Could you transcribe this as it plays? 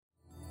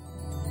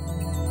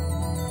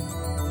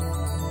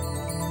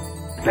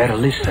Better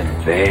listen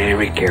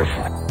very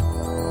carefully.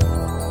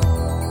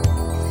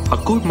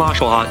 A good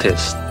martial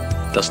artist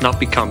does not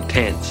become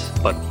tense,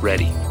 but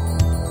ready.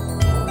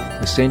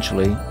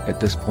 Essentially,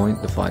 at this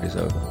point, the fight is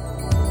over.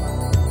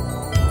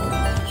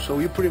 So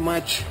you pretty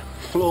much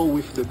flow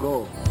with the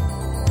goal.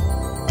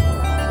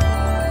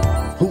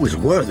 Who is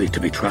worthy to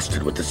be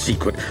trusted with the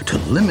secret to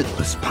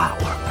limitless power?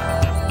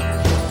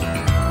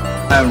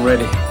 I'm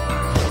ready.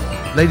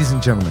 Ladies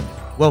and gentlemen,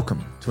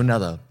 welcome to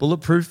another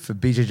Bulletproof for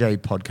BJJ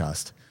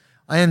podcast.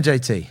 I am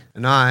JT.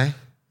 And I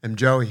am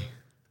Joey.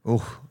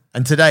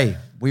 And today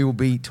we will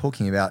be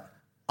talking about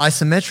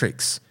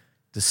isometrics,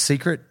 the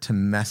secret to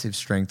massive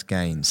strength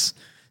gains.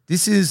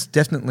 This is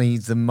definitely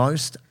the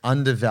most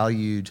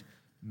undervalued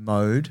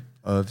mode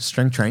of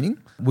strength training.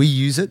 We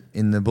use it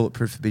in the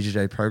Bulletproof for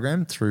BJJ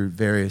program through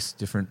various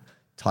different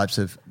types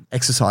of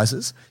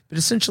exercises. But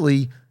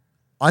essentially,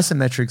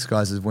 isometrics,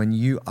 guys, is when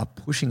you are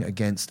pushing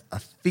against a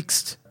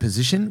fixed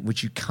position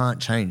which you can't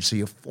change. So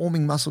you're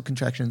forming muscle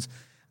contractions,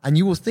 and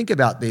you will think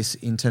about this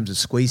in terms of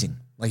squeezing.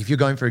 Like if you're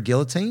going for a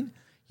guillotine,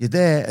 you're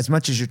there as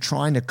much as you're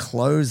trying to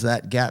close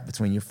that gap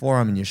between your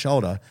forearm and your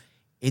shoulder.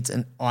 It's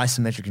an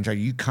isometric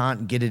contraction. You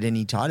can't get it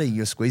any tighter.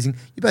 You're squeezing.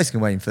 You're basically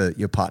waiting for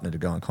your partner to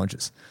go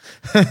unconscious.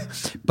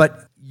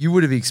 But you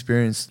would have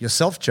experienced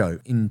yourself, Joe,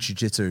 in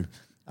jiu-jitsu,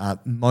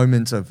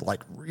 moments of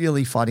like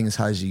really fighting as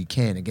hard as you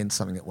can against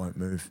something that won't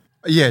move.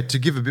 Yeah, to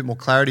give a bit more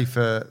clarity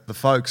for the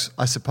folks,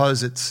 I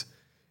suppose it's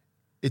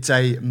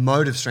a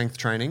mode of strength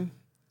training,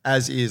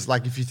 as is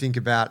like if you think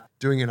about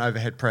doing an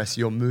overhead press,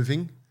 you're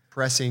moving,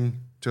 pressing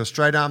to a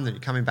straight arm, then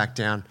you're coming back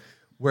down.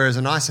 Whereas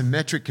an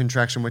isometric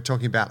contraction, we're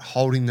talking about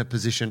holding the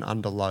position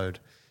under load.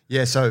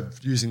 Yeah, so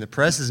using the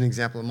press as an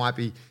example, it might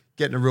be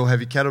getting a real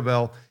heavy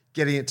kettlebell,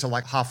 getting it to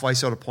like halfway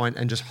sort of point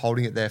and just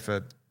holding it there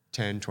for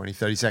 10, 20,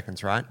 30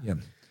 seconds, right? Yeah.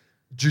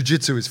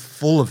 Jiu-jitsu is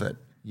full of it.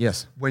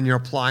 Yes. When you're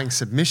applying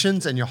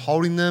submissions and you're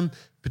holding them,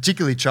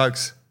 particularly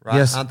chokes, right?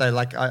 Yes. Aren't they?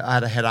 Like I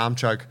had a head arm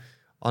choke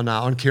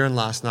on Kieran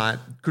last night.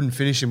 Couldn't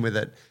finish him with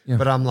it. Yeah.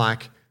 But I'm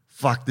like,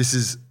 fuck,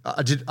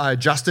 I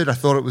adjusted. I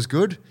thought it was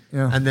good.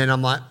 Yeah. And then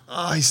I'm like,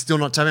 oh, he's still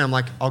not tapping. I'm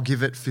like, I'll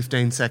give it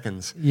 15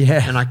 seconds.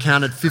 Yeah. And I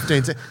counted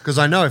 15 seconds because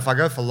I know if I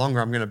go for longer,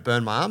 I'm going to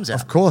burn my arms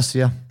out. Of course,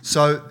 yeah.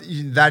 So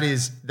that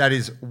is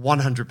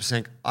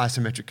 100%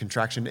 isometric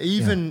contraction.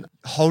 Even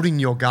holding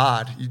your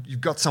guard, you've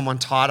got someone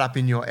tied up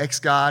in your X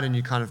guard and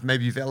you kind of,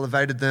 maybe you've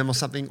elevated them or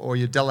something, or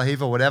your De La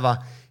Riva or whatever,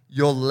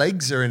 your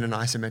legs are in an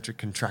isometric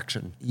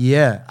contraction.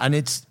 Yeah, and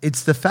it's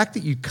the fact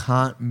that you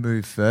can't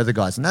move further,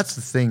 guys. And that's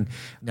the thing.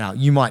 Now,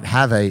 you might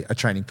have a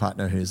training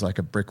partner who's like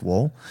a brick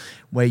wall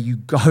where you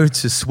go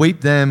to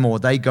sweep them or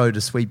they go to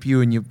sweep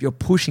you and you're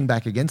pushing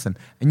back against them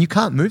and you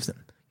can't move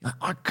them. You're like,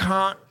 I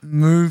can't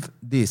move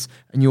this.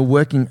 And you're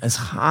working as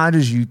hard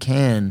as you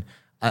can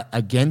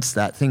against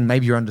that thing.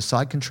 Maybe you're under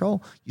side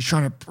control. You're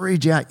trying to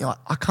bridge out. You're like,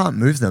 I can't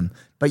move them,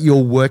 but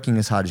you're working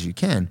as hard as you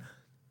can.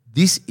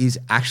 This is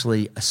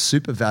actually a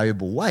super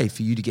valuable way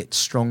for you to get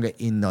stronger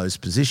in those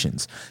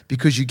positions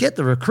because you get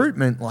the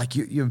recruitment, like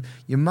your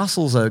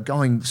muscles are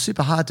going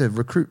super hard to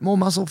recruit more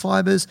muscle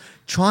fibers,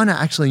 trying to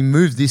actually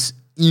move this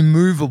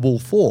immovable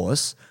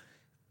force,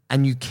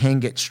 and you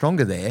can get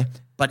stronger there,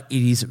 but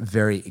it is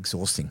very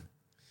exhausting,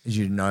 as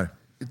you know.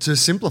 To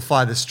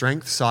simplify the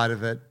strength side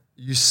of it,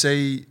 you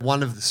see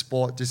one of the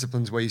sport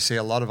disciplines where you see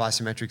a lot of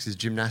isometrics is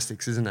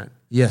gymnastics, isn't it?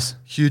 Yes.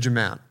 Huge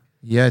amount.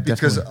 Yeah,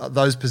 definitely. Because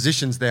those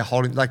positions they're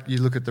holding, like you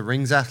look at the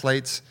rings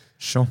athletes.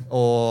 Sure.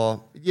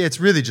 Or,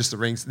 it's really just the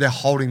rings. They're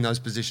holding those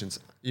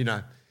positions. You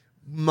know,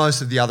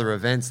 most of the other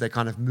events, they're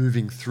kind of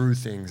moving through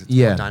things. It's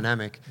more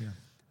dynamic. Yeah.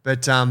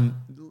 But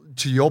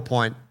to your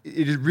point,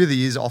 it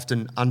really is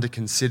often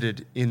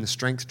under-considered in the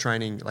strength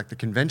training, like the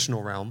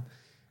conventional realm.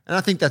 And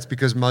I think that's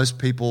because most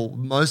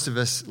of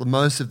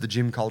the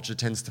gym culture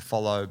tends to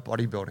follow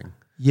bodybuilding.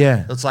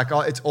 Yeah. It's like,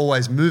 it's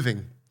always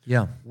moving.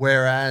 Yeah.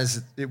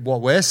 Whereas what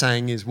we're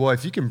saying is, well,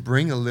 if you can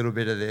bring a little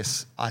bit of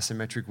this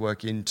isometric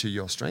work into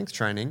your strength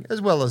training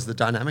as well as the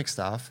dynamic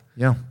stuff,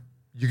 you're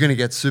going to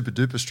get super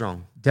duper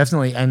strong.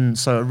 Definitely. And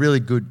so a really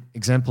good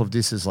example of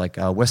this is like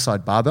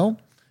Westside Barbell.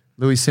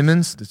 Louis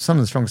Simmons, some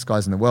of the strongest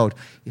guys in the world,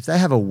 if they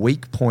have a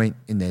weak point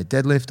in their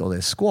deadlift or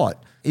their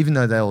squat, even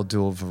though they'll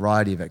do a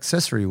variety of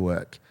accessory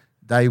work,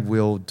 they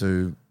will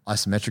do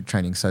isometric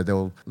training. So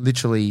they'll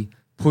literally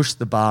push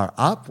the bar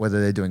up, whether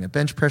they're doing a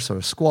bench press or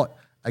a squat,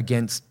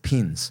 against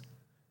pins.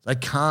 They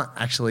can't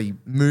actually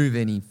move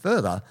any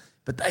further,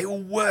 but they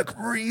will work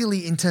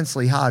really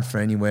intensely hard for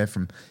anywhere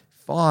from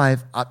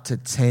 5 up to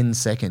 10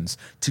 seconds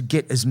to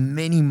get as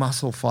many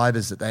muscle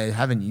fibers that they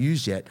haven't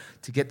used yet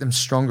to get them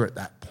stronger at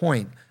that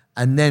point.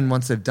 And then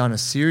once they've done a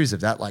series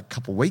of that, like a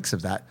couple of weeks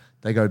of that,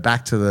 they go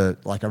back to the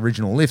like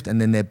original lift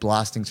and then they're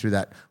blasting through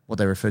that, what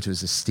they refer to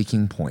as a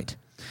sticking point.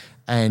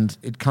 And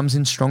it comes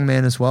in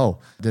strongman as well.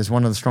 There's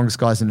one of the strongest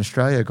guys in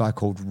Australia, a guy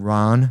called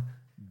Ran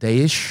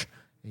Daish.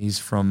 He's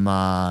from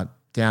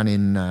down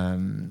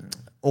in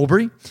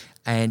Albury,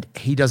 and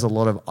he does a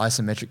lot of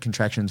isometric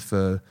contractions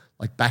for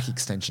like back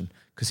extension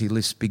because he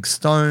lifts big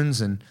stones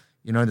and,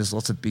 you know, there's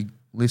lots of big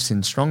lifts in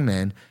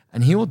strongman,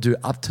 and he will do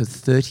up to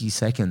 30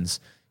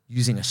 seconds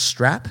using a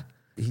strap.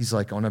 He's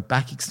like on a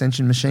back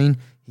extension machine.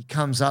 He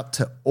comes up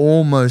to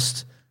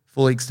almost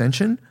full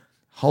extension,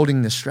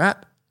 holding the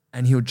strap,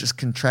 and he'll just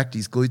contract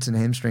his glutes and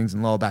hamstrings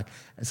and lower back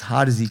as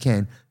hard as he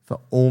can for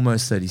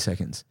almost 30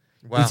 seconds.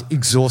 Wow. It's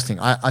exhausting.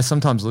 I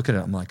sometimes look at it,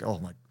 I'm like,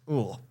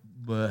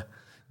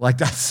 like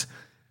that's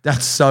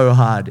so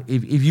hard.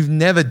 If you've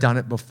never done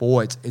it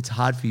before, it's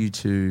hard for you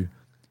to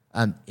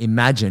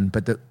imagine,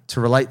 but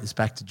to relate this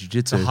back to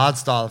jiu-jitsu. It's a hard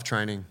style of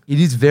training. It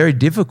is very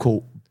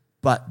difficult,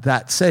 but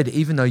that said,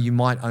 even though you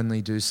might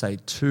only do, say,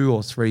 2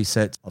 or 3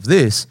 sets of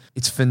this,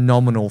 it's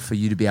phenomenal for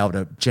you to be able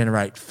to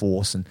generate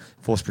force and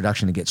force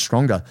production to get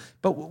stronger.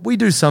 But we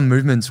do some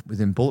movements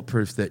within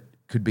Bulletproof that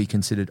could be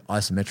considered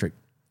isometric.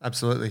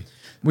 Absolutely.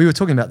 We were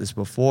talking about this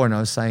before, and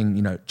I was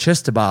saying,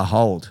 chest to bar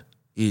hold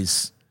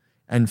is,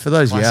 and for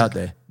those of you out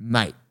there,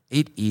 mate,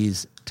 it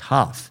is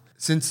tough.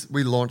 Since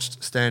we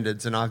launched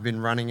Standards, and I've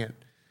been running it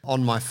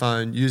on my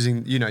phone,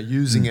 using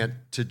it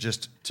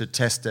to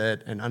test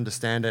it and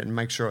understand it and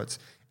make sure it's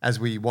as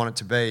we want it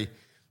to be,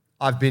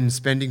 I've been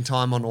spending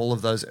time on all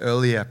of those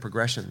earlier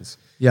progressions.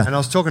 Yeah. And I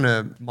was talking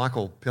to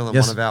Michael Pillen,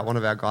 Yes. one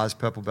of our guys,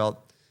 purple belt.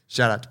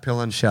 Shout out to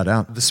Pillen. Shout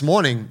out. This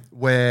morning,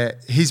 where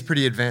he's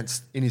pretty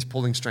advanced in his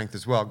pulling strength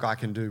as well. Guy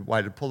can do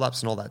weighted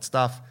pull-ups and all that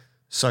stuff.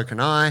 So can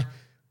I.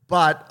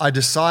 But I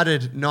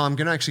decided, no, I'm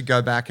going to actually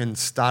go back and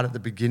start at the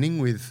beginning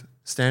with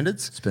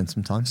Standards. Spend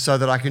some time. So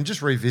that I can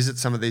just revisit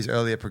some of these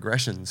earlier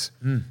progressions.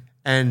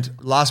 And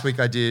last week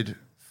I did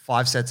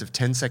 5 sets of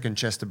 10-second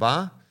chest to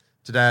bar.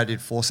 Today I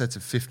did 4 sets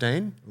of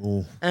 15.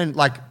 Ooh. And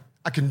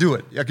I can do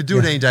it. I could do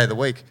it any day of the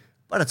week,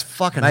 but it's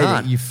fucking Mate,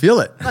 hard. you feel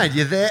it. Mate,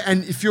 you're there,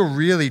 and if you're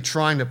really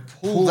trying to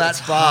pull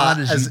that as bar hard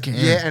as you can.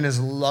 and as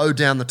low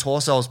down the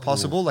torso as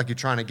possible, like you're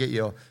trying to get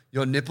your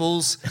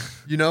nipples,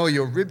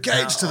 your rib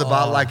cage to the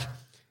bar, like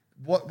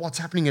what's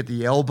happening at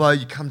the elbow?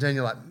 You come down,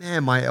 you're like,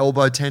 man, my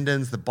elbow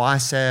tendons, the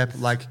bicep,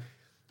 like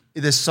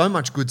there's so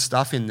much good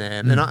stuff in there.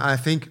 And I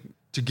think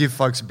to give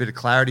folks a bit of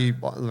clarity,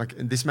 like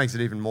and this makes it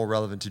even more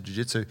relevant to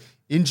jiu-jitsu.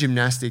 In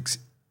gymnastics,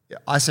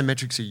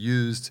 isometrics are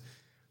used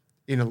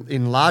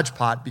in large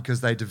part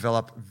because they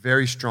develop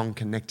very strong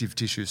connective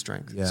tissue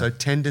strength. Yeah. So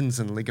tendons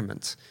and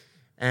ligaments.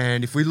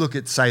 And if we look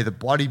at, say, the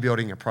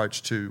bodybuilding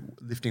approach to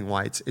lifting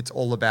weights, it's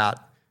all about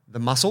the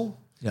muscle.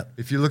 Yep.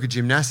 If you look at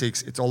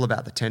gymnastics, it's all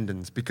about the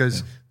tendons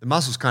because the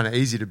muscle's kind of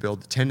easy to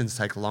build. The tendons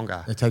take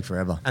longer. They take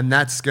forever. And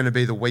that's going to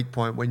be the weak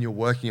point when you're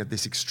working at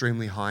this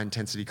extremely high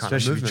intensity kind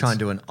Especially of if movements. you're trying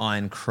to do an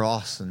iron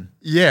cross and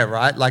Yeah,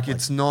 right. Like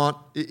it's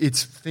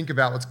think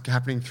about what's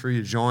happening through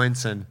your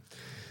joints. And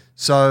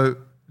so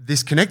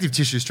this connective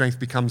tissue strength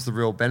becomes the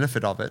real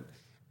benefit of it.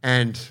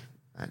 And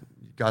you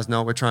guys know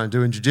what we're trying to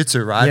do in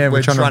jiu-jitsu, right? Yeah,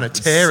 we're trying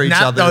to tear each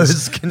snap other's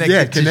those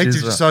connective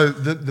tissues. So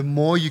the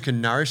more you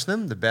can nourish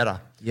them, the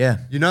better. Yeah.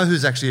 You know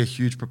who's actually a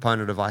huge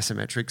proponent of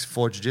isometrics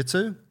for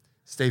jiu-jitsu?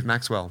 Steve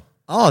Maxwell.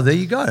 Oh, there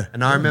you go.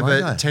 And I Oh, remember my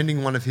guy.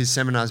 attending one of his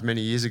seminars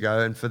many years ago.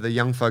 And for the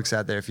young folks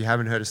out there, if you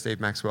haven't heard of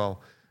Steve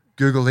Maxwell,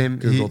 Google him.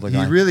 Google the He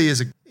guy. really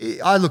is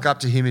I look up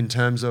to him in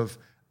terms of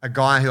a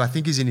guy who I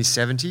think is in his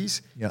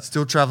 70s, Yeah.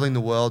 still traveling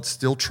the world,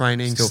 still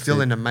training, Still still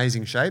fit. in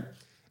amazing shape.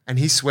 And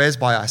he swears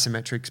by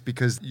isometrics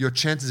because your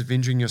chances of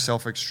injuring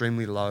yourself are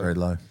extremely low. Very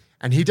low.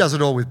 And he does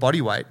it all with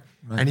body weight.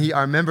 Right. And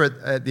I remember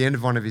at the end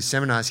of one of his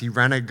seminars, he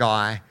ran a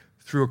guy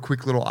through a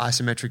quick little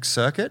isometric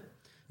circuit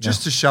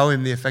just to show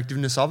him the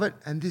effectiveness of it.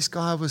 And this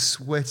guy was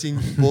sweating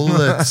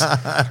bullets.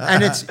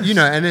 And it's,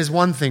 and there's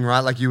one thing, right?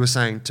 Like you were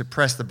saying, to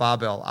press the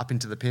barbell up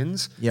into the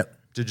pins. Yep.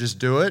 To just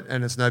do it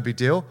and it's no big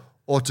deal.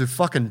 Or to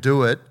fucking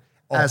do it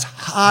as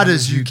hard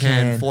as you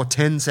can for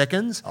 10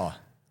 seconds. Oh.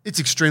 It's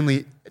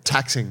extremely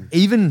taxing.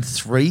 Even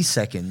 3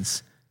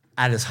 seconds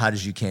at as hard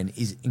as you can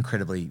is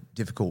incredibly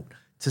difficult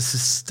to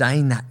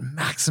sustain that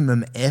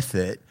maximum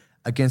effort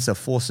against a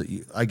force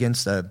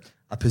against a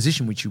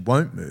position which you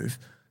won't move.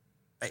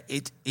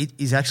 It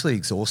is actually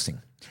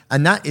exhausting.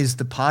 And that is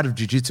the part of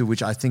jiu-jitsu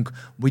which I think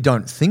we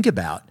don't think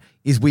about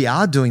is we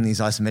are doing these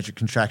isometric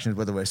contractions,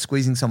 whether we're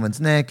squeezing someone's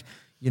neck,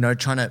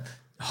 trying to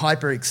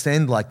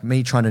hyperextend, like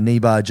me trying to knee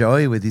bar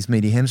Joey with his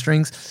meaty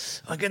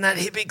hamstrings. I get that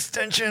hip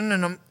extension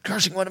and I'm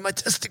crushing one of my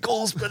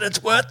testicles, but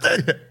it's worth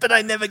it. But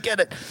I never get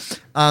it.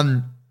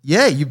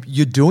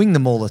 You're doing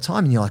them all the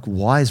time, and you're like,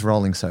 why is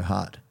rolling so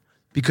hard?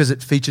 Because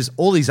it features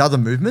all these other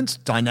movements,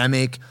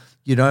 dynamic,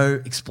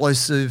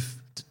 explosive,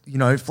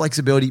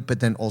 flexibility, but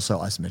then also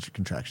isometric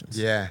contractions.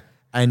 Yeah.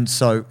 And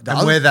so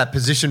where that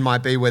position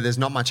might be where there's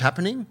not much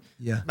happening,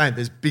 Yeah. mate,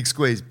 there's big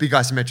squeeze, big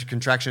isometric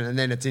contraction, and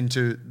then it's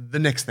into the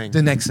next thing.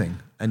 the next thing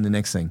and the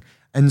next thing.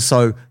 And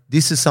so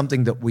this is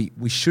something that we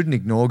shouldn't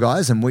ignore,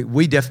 guys, and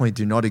we definitely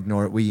do not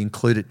ignore it. We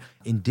include it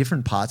in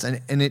different parts,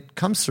 and it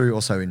comes through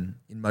also in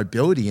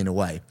mobility in a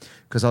way,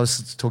 because I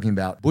was talking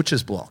about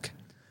Butcher's block,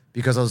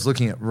 because I was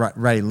looking at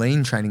Ray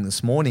Lean training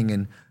this morning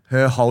and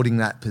her holding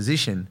that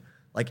position.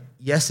 Like,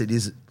 yes, it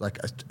is like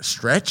a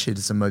stretch, it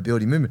is a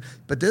mobility movement,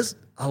 but there's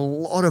a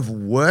lot of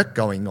work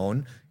going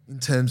on in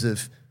terms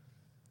of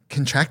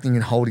contracting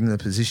and holding the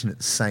position at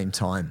the same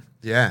time.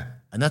 Yeah.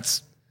 And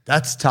that's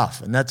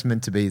tough, and that's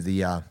meant to be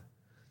the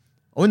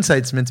I wouldn't say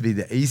it's meant to be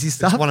the easy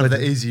stuff. It's one of but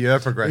the easier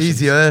progressions.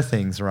 easier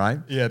things, right?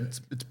 Yeah,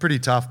 it's pretty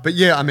tough. But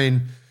yeah, I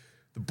mean,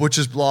 the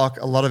butcher's block,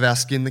 a lot of our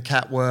skin the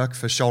cat work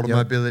for shoulder Yep.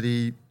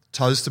 mobility,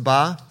 toes to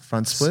bar.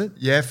 Front split.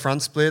 Yeah,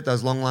 front split,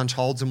 those long lunge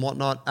holds and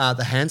whatnot.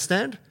 The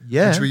handstand,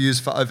 Yeah. which we use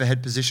for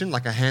overhead position.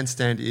 Like a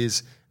handstand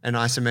is an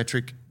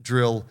isometric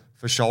drill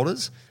for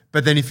shoulders.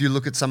 But then if you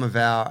look at some of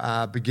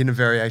our beginner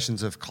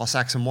variations of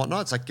Cossacks and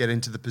whatnot, it's like get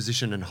into the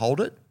position and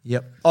hold it.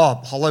 Yep. Oh,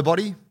 hollow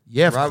body.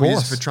 Yeah, of right? We use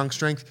course. it for trunk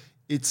strength.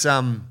 It's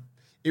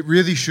it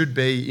really should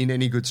be in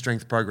any good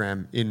strength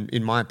program,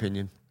 in my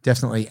opinion.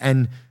 Definitely.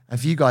 And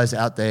if you guys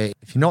out there,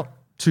 if you're not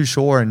too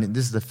sure and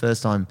this is the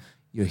first time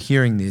you're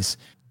hearing this,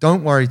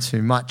 don't worry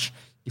too much.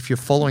 If you're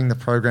following the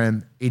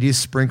program, it is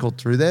sprinkled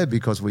through there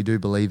because we do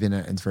believe in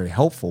it and it's very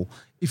helpful.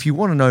 If you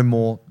want to know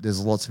more, there's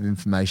lots of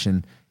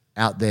information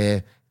out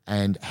there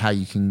and how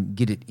you can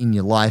get it in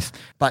your life.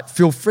 But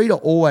feel free to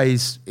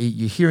always,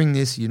 you're hearing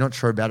this, you're not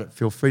sure about it,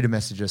 feel free to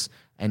message us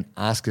and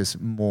ask us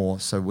more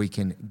so we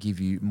can give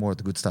you more of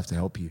the good stuff to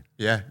help you.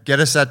 Yeah, get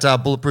us at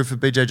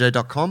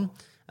bulletproofbjj.com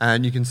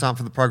and you can sign up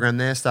for the program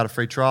there, start a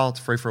free trial, it's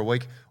free for a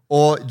week,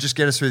 or just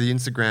get us through the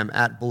Instagram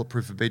at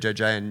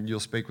bulletproofbjj and you'll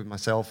speak with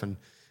myself and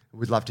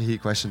we'd love to hear your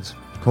questions.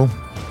 Cool.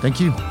 Thank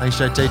you. Thanks,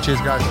 JT. Cheers,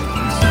 guys.